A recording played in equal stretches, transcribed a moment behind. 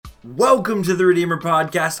Welcome to the Redeemer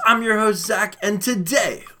Podcast. I'm your host, Zach, and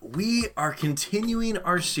today we are continuing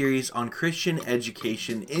our series on Christian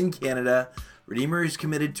education in Canada. Redeemer is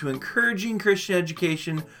committed to encouraging Christian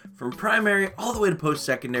education from primary all the way to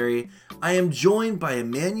post-secondary. I am joined by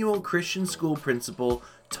Emmanuel Christian School Principal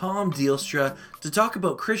Tom Dielstra to talk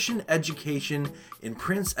about Christian education in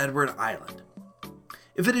Prince Edward Island.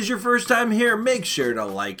 If it is your first time here, make sure to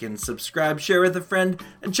like and subscribe, share with a friend,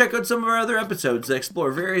 and check out some of our other episodes that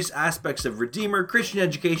explore various aspects of Redeemer, Christian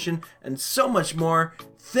education, and so much more.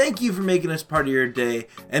 Thank you for making us part of your day.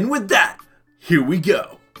 And with that, here we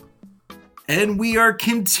go. And we are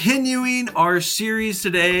continuing our series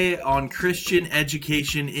today on Christian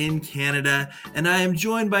education in Canada. And I am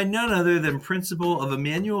joined by none other than Principal of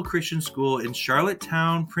Emmanuel Christian School in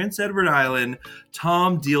Charlottetown, Prince Edward Island,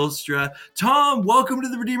 Tom Dielstra. Tom, welcome to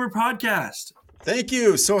the Redeemer Podcast. Thank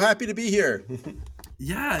you. So happy to be here.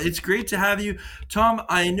 Yeah, it's great to have you. Tom,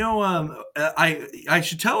 I know I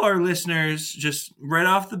should tell our listeners just right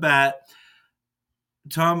off the bat,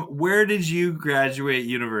 Tom, where did you graduate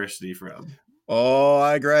university from? Oh,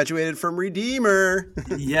 I graduated from Redeemer.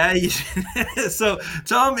 Yeah. So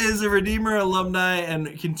Tom is a Redeemer alumni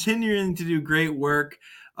and continuing to do great work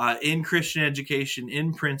in Christian education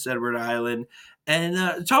in Prince Edward Island.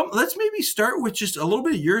 And Tom, let's maybe start with just a little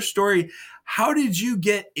bit of your story. How did you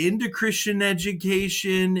get into Christian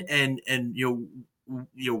education, and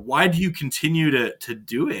why do you continue to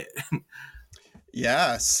do it?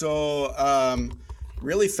 Yeah.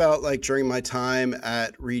 Really felt like during my time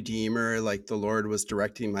at Redeemer, like the Lord was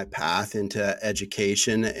directing my path into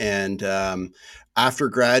education. And after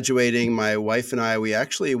graduating, my wife and I, we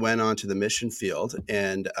actually went on to the mission field.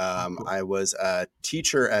 And I was a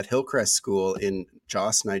teacher at Hillcrest School in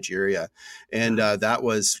Jos, Nigeria. And that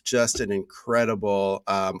was just an incredible,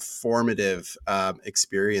 formative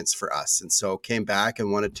experience for us. And so came back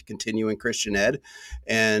and wanted to continue in Christian ed,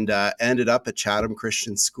 and ended up at Chatham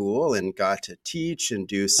Christian School and got to teach and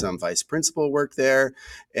do some vice principal work there.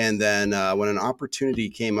 And then when an opportunity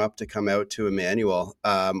came up to come out to Emmanuel,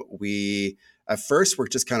 we at first we're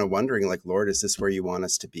just kind of wondering, like, Lord, is this where you want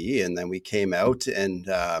us to be? And then we came out, and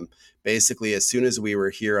basically as soon as we were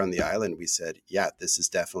here on the island, we said, yeah, this is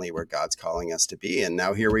definitely where God's calling us to be. And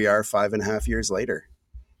now here we are 5.5 years later.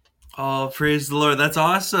 Oh, praise the Lord. That's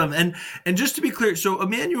awesome. And just to be clear, so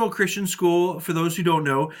Emmanuel Christian School, for those who don't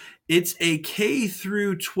know, it's a K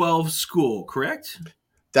through 12 school, correct?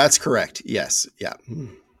 That's correct. Yes. Yeah.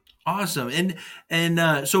 Awesome.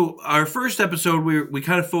 And so our first episode, we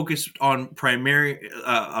kind of focused on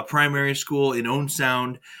a primary school in Owen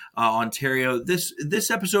Sound, Ontario.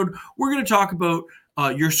 This episode, we're going to talk about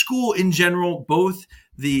your school in general, both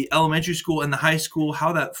the elementary school and the high school,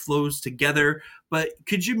 how that flows together. But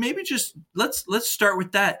could you maybe just let's start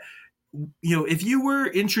with that. If you were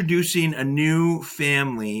introducing a new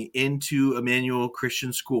family into Emmanuel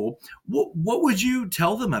Christian School, what would you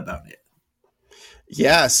tell them about it?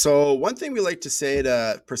 Yeah. So one thing we like to say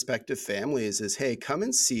to prospective families is, hey, come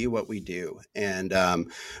and see what we do. And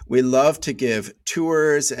we love to give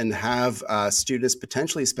tours and have students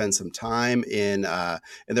potentially spend some time in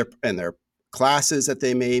their classes that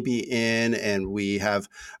they may be in. And we have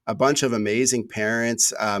a bunch of amazing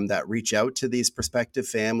parents that reach out to these prospective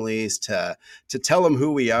families to tell them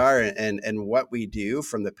who we are and what we do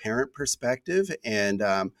from the parent perspective. And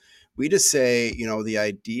we just say, the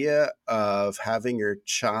idea of having your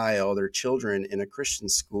child or children in a Christian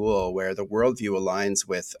school where the worldview aligns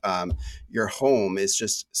with your home is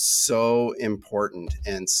just so important.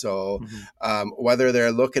 And so whether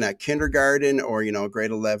they're looking at kindergarten or,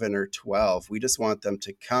 grade 11 or 12, we just want them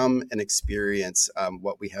to come and experience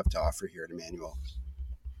what we have to offer here at Emmanuel.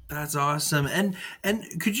 That's awesome. And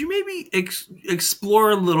could you maybe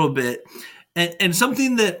explore a little bit and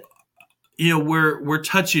something that we're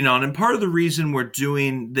touching on, and part of the reason we're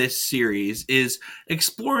doing this series is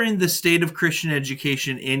exploring the state of Christian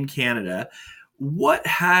education in Canada. What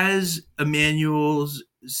has Emmanuel's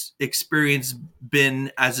experience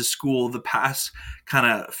been as a school the past kind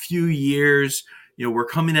of few years? We're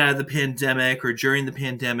coming out of the pandemic or during the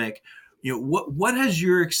pandemic. What has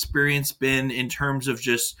your experience been in terms of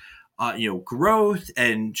just growth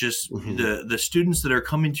and just the students that are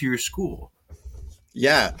coming to your school?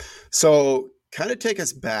 Yeah. So kind of take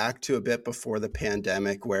us back to a bit before the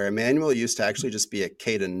pandemic, where Emmanuel used to actually just be a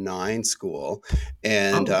K-9 school.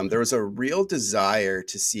 And there was a real desire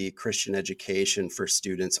to see Christian education for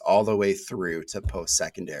students all the way through to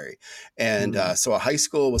post-secondary. And so a high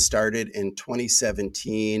school was started in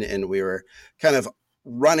 2017, and we were kind of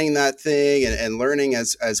running that thing and learning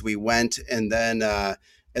as we went. And then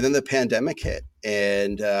the pandemic hit.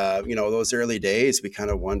 And those early days, we kind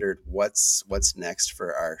of wondered what's next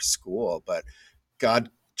for our school, but God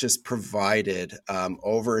just provided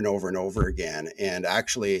over and over and over again. And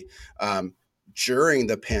actually, during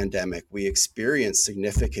the pandemic, we experienced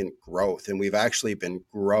significant growth, and we've actually been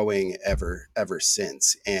growing ever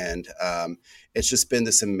since. And it's just been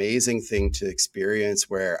this amazing thing to experience,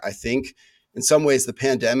 where I think in some ways the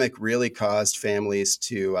pandemic really caused families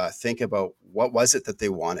to think about what was it that they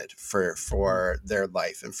wanted for their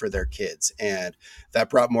life and for their kids. And that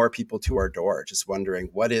brought more people to our door, just wondering,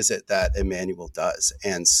 what is it that Emmanuel does?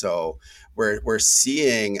 And so we're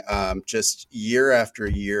seeing just year after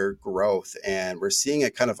year growth, and we're seeing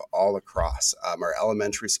it kind of all across. Our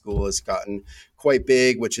elementary school has gotten quite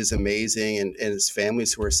big, which is amazing. And it's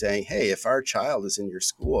families who are saying, hey, if our child is in your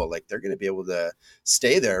school, like, they're going to be able to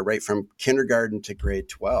stay there right from kindergarten to grade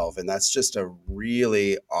 12. And that's just a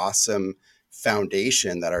really awesome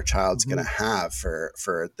foundation that our child's going to have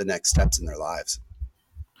for the next steps in their lives.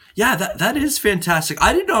 Yeah, that is fantastic.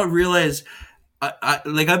 I did not realize.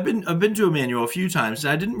 I've been to Emmanuel a few times,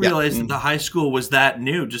 and I didn't Yeah. realize that the high school was that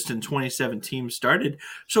new. Just in 2017 started.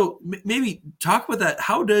 So maybe talk about that.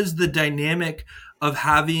 How does the dynamic of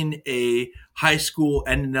having a high school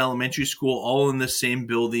and an elementary school all in the same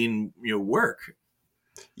building, work?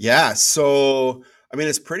 Yeah. So, I mean,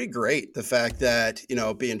 it's pretty great. The fact that,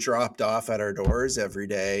 being dropped off at our doors every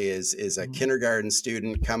day is a Mhm. kindergarten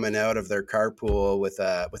student coming out of their carpool with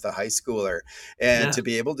a high schooler. And Yeah. to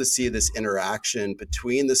be able to see this interaction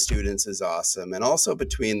between the students is awesome. And also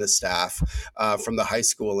between the staff from the high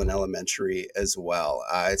school and elementary as well.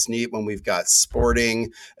 It's neat when we've got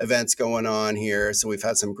sporting events going on here. So we've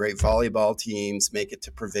had some great volleyball teams make it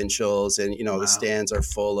to provincials, and, the Wow. stands are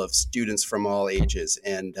full of students from all ages.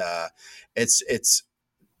 And it's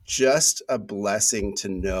just a blessing to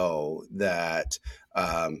know that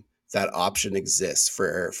that option exists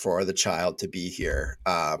for the child to be here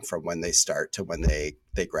from when they start to when they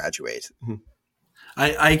graduate.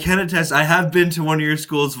 I can attest. I have been to one of your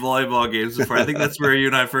school's volleyball games before. I think that's where you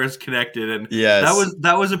and I first connected, and Yes.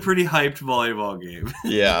 that was a pretty hyped volleyball game.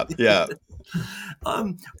 Yeah. Yeah.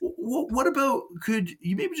 What about? Could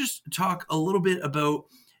you maybe just talk a little bit about?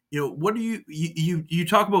 What do you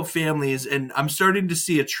talk about families, and I'm starting to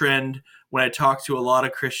see a trend when I talk to a lot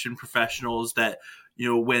of Christian professionals that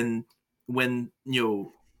when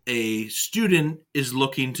a student is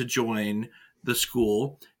looking to join the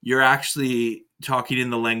school, you're actually talking in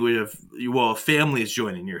the language of, well, a family is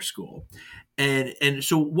joining your school. And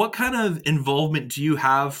so what kind of involvement do you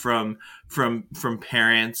have from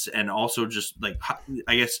parents, and also just like,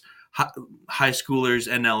 I guess, high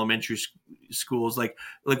schoolers and elementary schools, like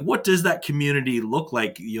what does that community look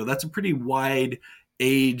like? That's a pretty wide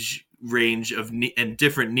age range of and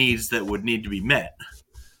different needs that would need to be met.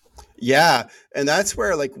 Yeah, and that's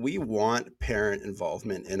where, like, we want parent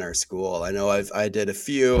involvement in our school. I know I did a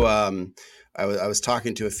few I was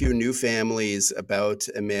talking to a few new families about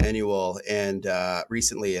Emmanuel and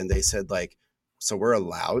recently, and they said, like, so we're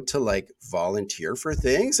allowed to, like, volunteer for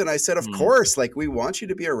things? And I said, of Mm, course, like, we want you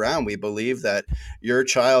to be around. We believe that your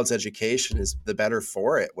child's education is the better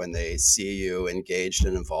for it when they see you engaged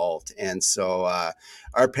and involved. And so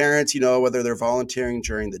our parents, whether they're volunteering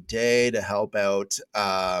during the day to help out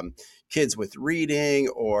kids with reading,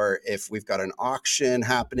 or if we've got an auction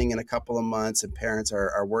happening in a couple of months and parents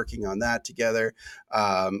are working on that together.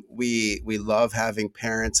 We love having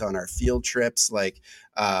parents on our field trips. Like,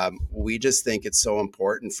 we just think it's so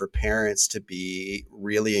important for parents to be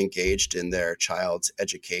really engaged in their child's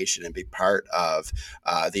education and be part of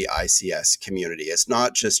the ICS community. It's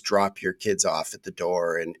not just drop your kids off at the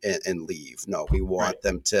door and leave. No, we right. want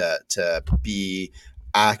them to be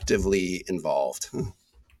actively involved.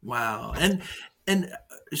 Wow. And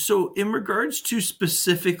so in regards to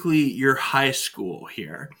specifically your high school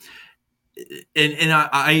here, and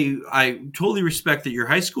I totally respect that your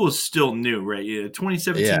high school is still new, right?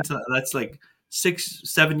 2017, Yeah. that's like 6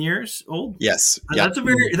 7 years old. Yes. Yeah.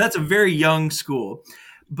 That's a very young school.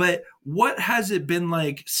 But what has it been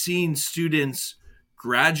like seeing students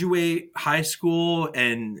graduate high school,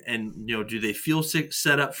 and do they feel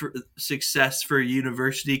set up for success for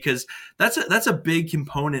university? Because that's a big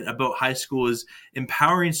component about high school, is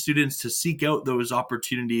empowering students to seek out those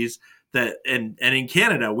opportunities that, and in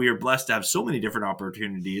Canada we are blessed to have so many different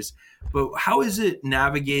opportunities. But how is it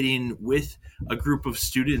navigating with a group of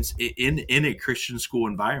students in a Christian school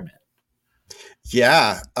environment?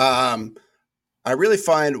 Yeah. I really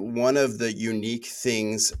find one of the unique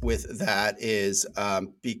things with that is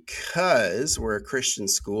because we're a Christian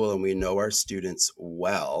school and we know our students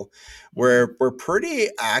well, Mhm. we're pretty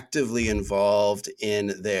actively involved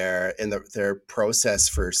in their process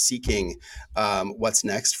for seeking what's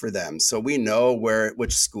next for them. So we know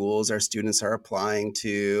which schools our students are applying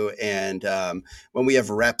to, and when we have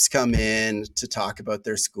reps come in to talk about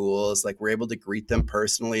their schools, like we're able to greet them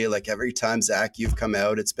personally. Like every time, Zach, you've come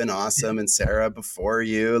out, it's been awesome, and Sarah before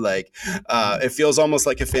you, like Mhm. it feels almost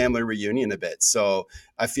like a family reunion a bit. So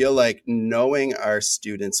I feel like knowing our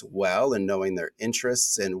students well and knowing their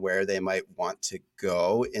interests and where they might want to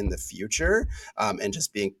go in the future, and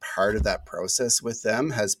just being part of that process with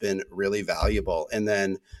them has been really valuable. And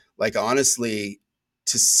then, like, honestly,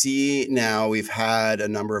 to see now we've had a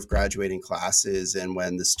number of graduating classes, and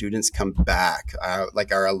when the students come back,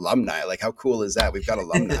 like our alumni, like how cool is that? We've got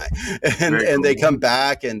alumni and Very they cool. come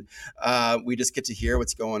back, and we just get to hear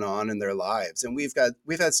what's going on in their lives. And we've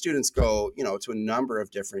had students go, to a number of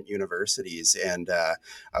different universities. And I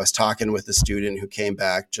was talking with a student who came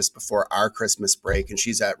back just before our Christmas break, and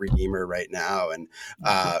she's at Redeemer right now. And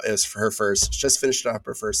it was for her first, just finished up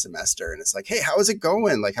her first semester. And it's like, hey, how is it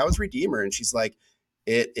going? Like, how is Redeemer? And she's like,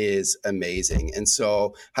 it is amazing. And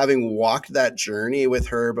so, having walked that journey with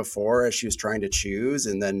her before as she was trying to choose,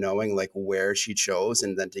 and then knowing like where she chose,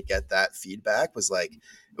 and then to get that feedback was like,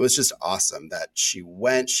 it was just awesome that she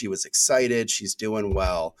went, she was excited, she's doing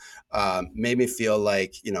well. Made me feel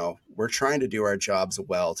like, we're trying to do our jobs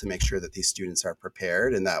well to make sure that these students are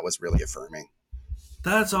prepared. And that was really affirming.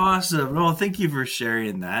 That's awesome. Well, thank you for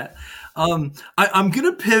sharing that. I'm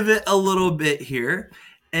gonna pivot a little bit here,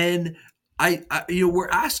 and we're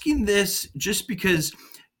asking this just because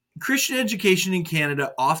Christian education in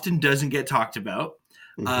Canada often doesn't get talked about.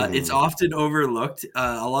 It's Mm-hmm. often overlooked.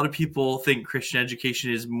 A lot of people think Christian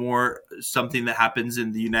education is more something that happens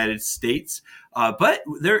in the United States, but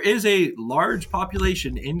there is a large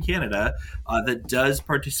population in Canada that does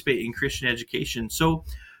participate in Christian education. So,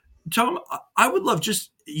 Tom, I would love just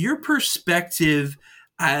your perspective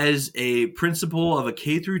as a principal of a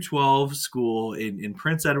K through 12 school in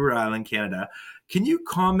Prince Edward Island, Canada. Can you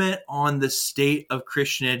comment on the state of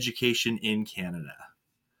Christian education in Canada?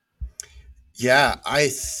 Yeah, I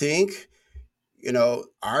think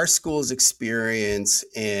our school's experience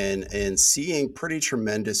in seeing pretty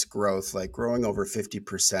tremendous growth, like growing over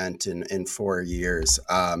 50% in 4 years,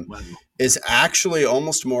 Wow. is actually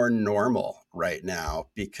almost more normal right now,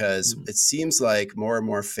 because Mhm. it seems like more and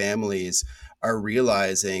more families are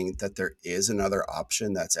realizing that there is another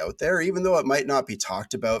option that's out there, even though it might not be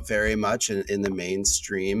talked about very much in the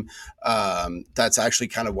mainstream. That's actually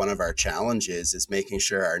kind of one of our challenges, is making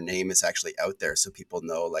sure our name is actually out there so people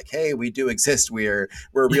know, like, hey, we do exist. We're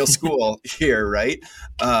a real school here, right?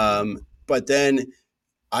 But then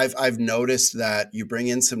I've noticed that you bring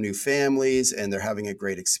in some new families and they're having a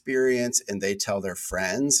great experience, and they tell their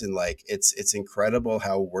friends, and like it's incredible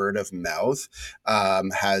how word of mouth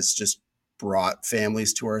has just brought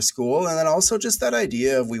families to our school. And then also just that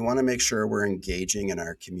idea of, we want to make sure we're engaging in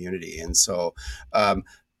our community. And so, um,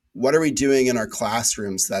 what are we doing in our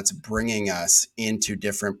classrooms that's bringing us into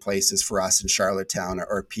different places for us in Charlottetown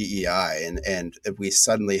or PEI, and we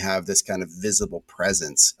suddenly have this kind of visible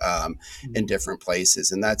presence in different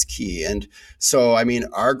places, and that's key. And so, I mean,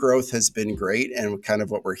 our growth has been great, and kind of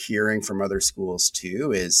what we're hearing from other schools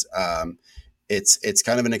too is, it's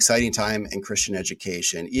kind of an exciting time in Christian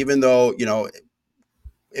education, even though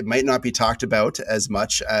it might not be talked about as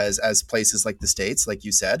much as places like the States, like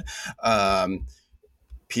you said.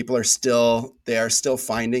 People are still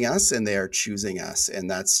finding us, and they are choosing us, and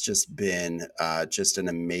that's just been just an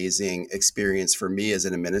amazing experience for me as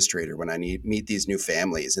an administrator, when I meet these new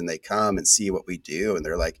families and they come and see what we do, and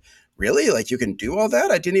they're like, really, like, you can do all that?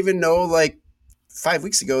 I didn't even know, like, 5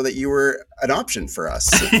 weeks ago that you were an option for us.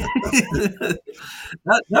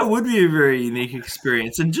 That would be a very unique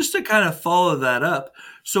experience. And just to kind of follow that up,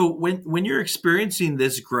 so when you're experiencing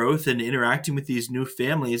this growth and interacting with these new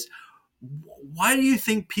families, why do you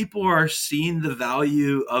think people are seeing the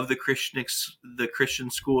value of the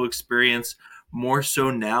Christian school experience more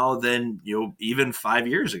so now than even 5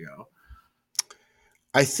 years ago?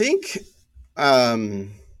 I think,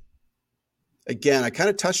 um, again, I kind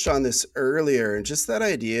of touched on this earlier, and just that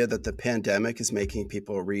idea that the pandemic is making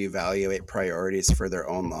people reevaluate priorities for their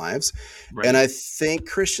own lives. And Right. I think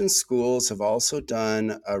Christian schools have also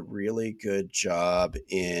done a really good job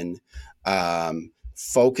in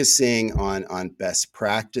focusing on best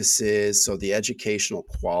practices, so the educational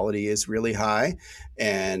quality is really high,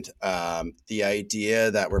 and the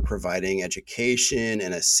idea that we're providing education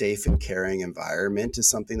in a safe and caring environment is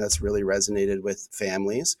something that's really resonated with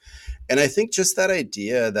families. And I think just that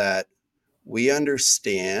idea that we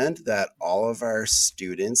understand that all of our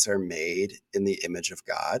students are made in the image of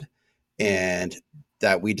God, Mm. and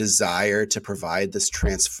that we desire to provide this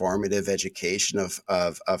transformative education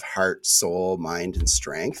of heart, soul, mind, and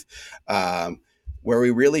strength, um, where we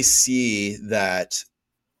really see that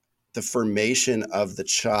the formation of the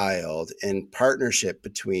child in partnership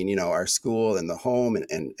between, our school and the home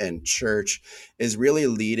and church is really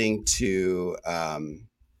leading to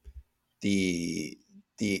the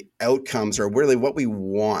the outcomes, or really what we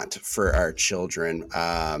want for our children,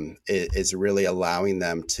 is really allowing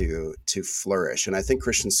them to flourish. And I think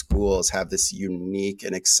Christian schools have this unique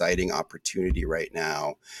and exciting opportunity right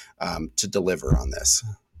now, to deliver on this.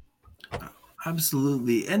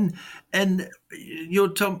 Absolutely. And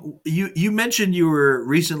Tom, you mentioned you were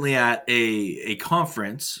recently at a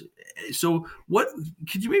conference. So what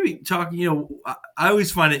could you maybe talk, I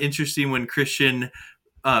always find it interesting when Christian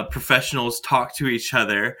professionals talk to each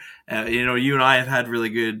other. You and I have had really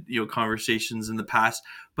good, conversations in the past.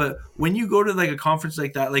 But when you go to like a conference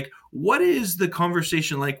like that, like what is the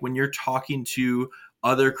conversation like when you're talking to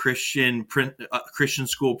other Christian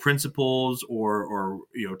school principals or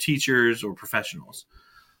teachers or professionals?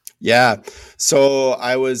 Yeah. So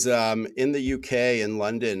I was in the UK in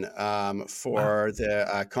London, Wow. for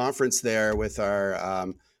the conference there with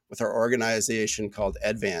our organization called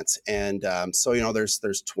Advance, and so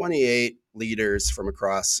there's 28 leaders from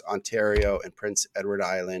across Ontario and Prince Edward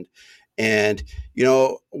Island, and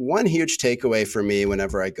one huge takeaway for me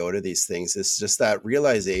whenever I go to these things is just that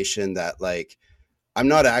realization that, like, I'm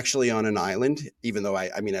not actually on an island, even though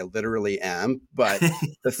I mean, I literally am. But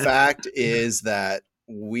the fact is that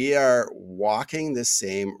we are walking the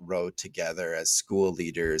same road together as school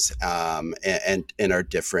leaders, and in our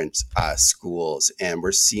different schools, and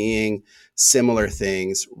we're seeing similar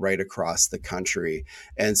things right across the country.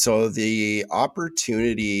 And so the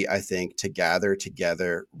opportunity, I think, to gather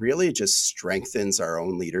together really just strengthens our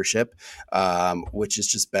own leadership, which is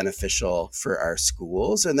just beneficial for our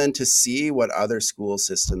schools. And then to see what other school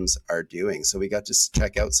systems are doing. So we got to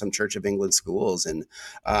check out some Church of England schools and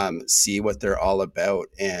see what they're all about.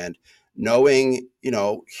 And knowing,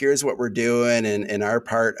 here's what we're doing in our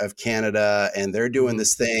part of Canada, and they're doing Mhm.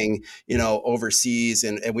 this thing, overseas,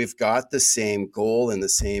 and we've got the same goal and the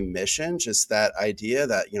same mission. Just that idea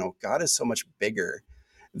that, God is so much bigger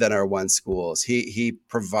than our one schools. He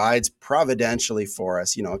provides providentially for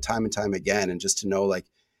us, time and time again. And just to know, like,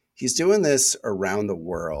 he's doing this around the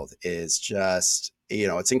world is just,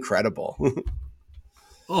 it's incredible.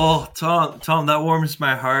 Oh, Tom, that warms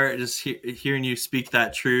my heart. Just hearing you speak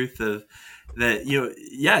that truth of that.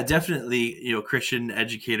 Yeah, definitely. Christian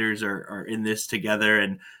educators are in this together,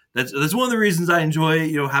 and that's one of the reasons I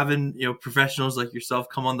enjoy having professionals like yourself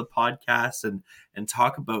come on the podcast and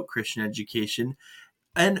talk about Christian education.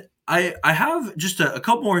 And I have just a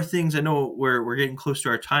couple more things. I know we're getting close to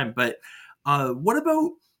our time, but what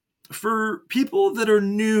about for people that are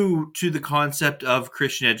new to the concept of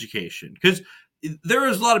Christian education? Because there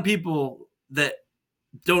is a lot of people that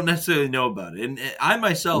don't necessarily know about it. And I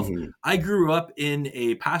myself, Mhm. I grew up in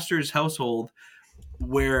a pastor's household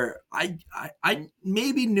where I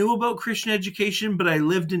maybe knew about Christian education, but I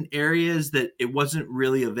lived in areas that it wasn't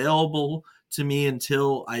really available to me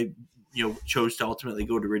until I chose to ultimately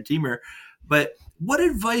go to Redeemer. But what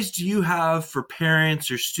advice do you have for parents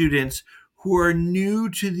or students who are new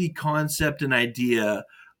to the concept and idea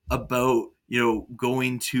about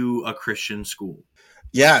going to a Christian school?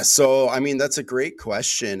 Yeah, so I mean, that's a great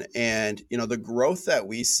question. And, the growth that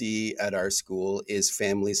we see at our school is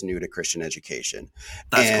families new to Christian education.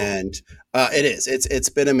 That's cool. And it's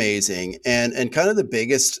been amazing. And kind of the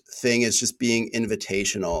biggest thing is just being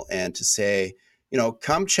invitational and to say,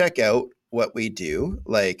 come check out what we do.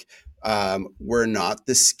 Like, we're not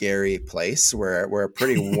this scary place. We're a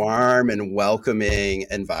pretty warm and welcoming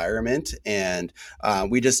environment. And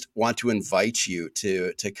we just want to invite you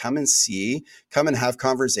to come and see, come and have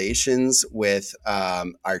conversations with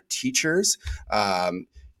our teachers,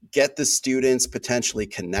 get the students potentially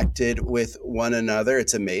connected with one another.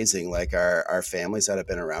 It's amazing. Like our families that have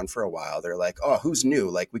been around for a while, they're like, oh, who's new?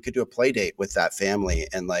 Like, we could do a play date with that family.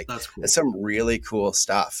 And like, That's it's cool. some really cool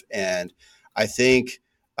stuff. And I think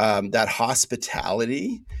that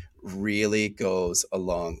hospitality really goes a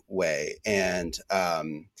long way. And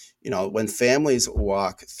when families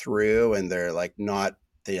walk through and they're like not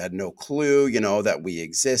they had no clue, that we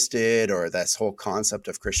existed, or this whole concept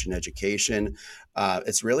of Christian education.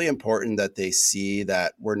 It's really important that they see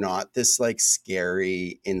that we're not this like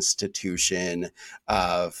scary institution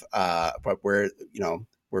but we're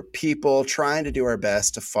people trying to do our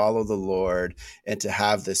best to follow the Lord and to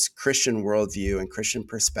have this Christian worldview and Christian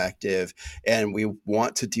perspective. And we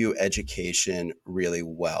want to do education really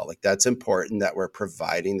well. Like, that's important, that we're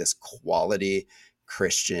providing this quality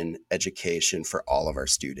Christian education for all of our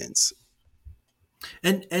students.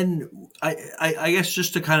 And I guess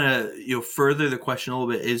just to kind of further the question a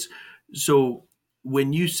little bit is, so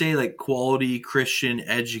when you say like quality Christian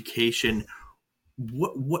education,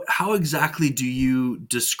 what how exactly do you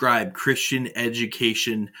describe Christian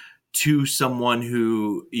education to someone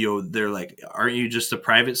who, they're like, aren't you just a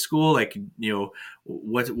private school? Like,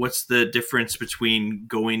 what's the difference between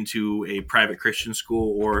going to a private Christian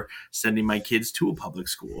school or sending my kids to a public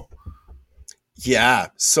school? Yeah.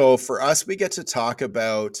 So for us, we get to talk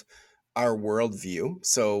about our worldview.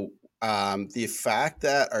 So the fact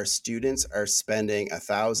that our students are spending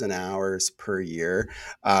 1,000 hours per year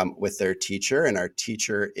with their teacher, and our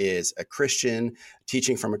teacher is a Christian,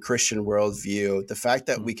 teaching from a Christian worldview. The fact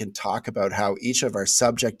that we can talk about how each of our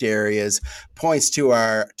subject areas points to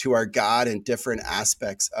our God in different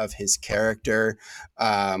aspects of His character.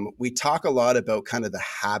 We talk a lot about kind of the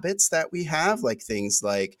habits that we have, like things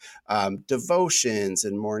like devotions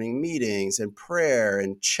and morning meetings and prayer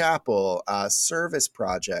and chapel, service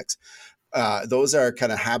projects. Those are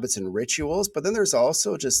kind of habits and rituals. But then there's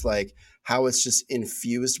also just like how it's just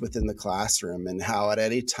infused within the classroom, and how at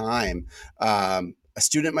any time a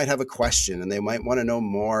student might have a question and they might want to know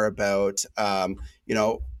more about,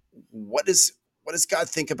 what does God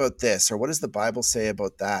think about this? Or what does the Bible say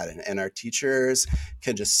about that? And our teachers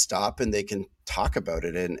can just stop and they can talk about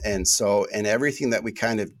it. And everything that we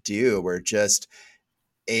kind of do, we're just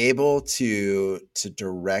able to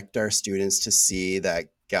direct our students to see that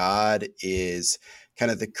God is kind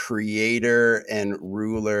of the creator and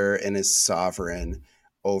ruler and is sovereign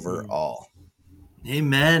over all.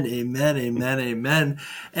 Amen, amen, amen, amen.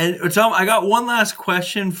 And Tom, I got one last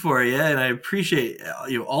question for you, and I appreciate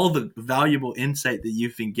all the valuable insight that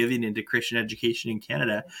you've been giving into Christian education in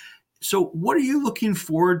Canada. So, what are you looking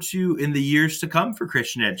forward to in the years to come for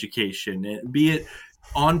Christian education, be it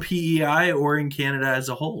on PEI or in Canada as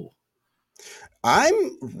a whole?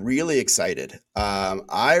 I'm really excited.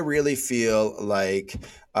 I really feel like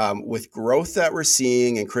with growth that we're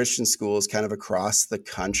seeing in Christian schools kind of across the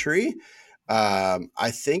country,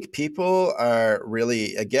 I think people are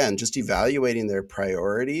really, again, just evaluating their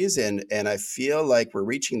priorities. And I feel like we're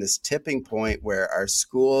reaching this tipping point where our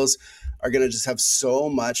schools are going to just have so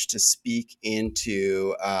much to speak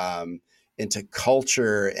into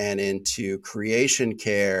culture and into creation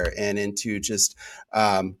care and into just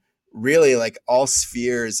really like all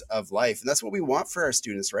spheres of life. And that's what we want for our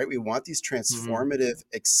students, right? We want these transformative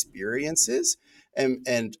experiences.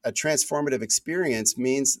 And a transformative experience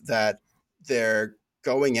means that they're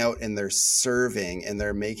going out and they're serving and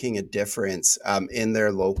they're making a difference in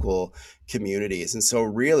their local communities. And so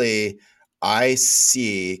really, I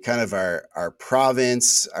see kind of our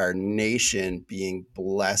province, our nation being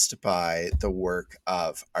blessed by the work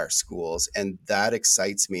of our schools. And that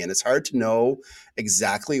excites me. And it's hard to know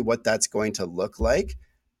exactly what that's going to look like,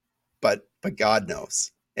 but God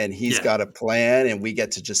knows. And He's got a plan, and we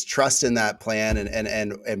get to just trust in that plan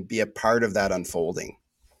and be a part of that unfolding.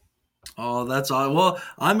 Oh, that's all. Well,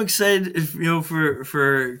 I'm excited,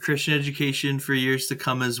 for Christian education for years to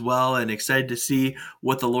come as well, and excited to see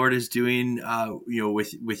what the Lord is doing,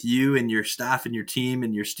 with you and your staff and your team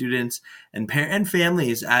and your students and and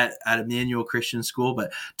families at Emmanuel Christian School.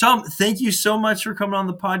 But Tom, thank you so much for coming on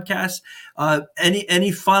the podcast.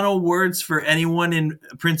 Any final words for anyone in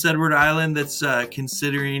Prince Edward Island that's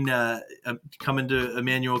considering coming to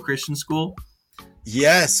Emmanuel Christian School?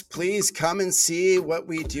 Yes, please come and see what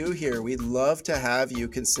we do here. We'd love to have you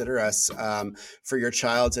consider us for your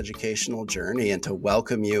child's educational journey and to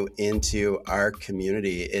welcome you into our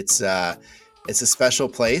community. It's a special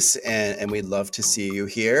place, and we'd love to see you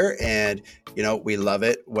here. And, we love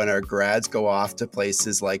it when our grads go off to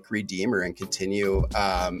places like Redeemer and continue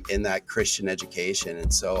in that Christian education.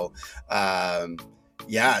 And so,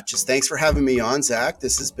 just thanks for having me on, Zach.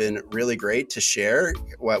 This has been really great to share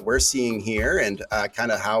what we're seeing here and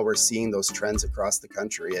kind of how we're seeing those trends across the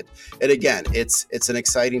country. And again, it's an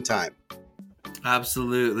exciting time.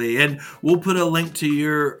 Absolutely. And we'll put a link to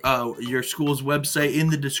your school's website in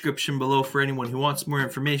the description below for anyone who wants more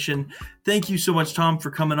information. Thank you so much, Tom, for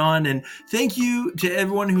coming on. And thank you to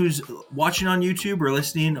everyone who's watching on YouTube or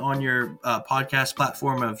listening on your podcast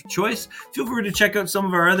platform of choice. Feel free to check out some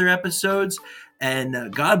of our other episodes.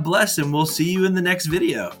 And God bless, and we'll see you in the next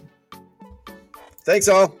video. Thanks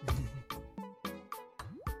all.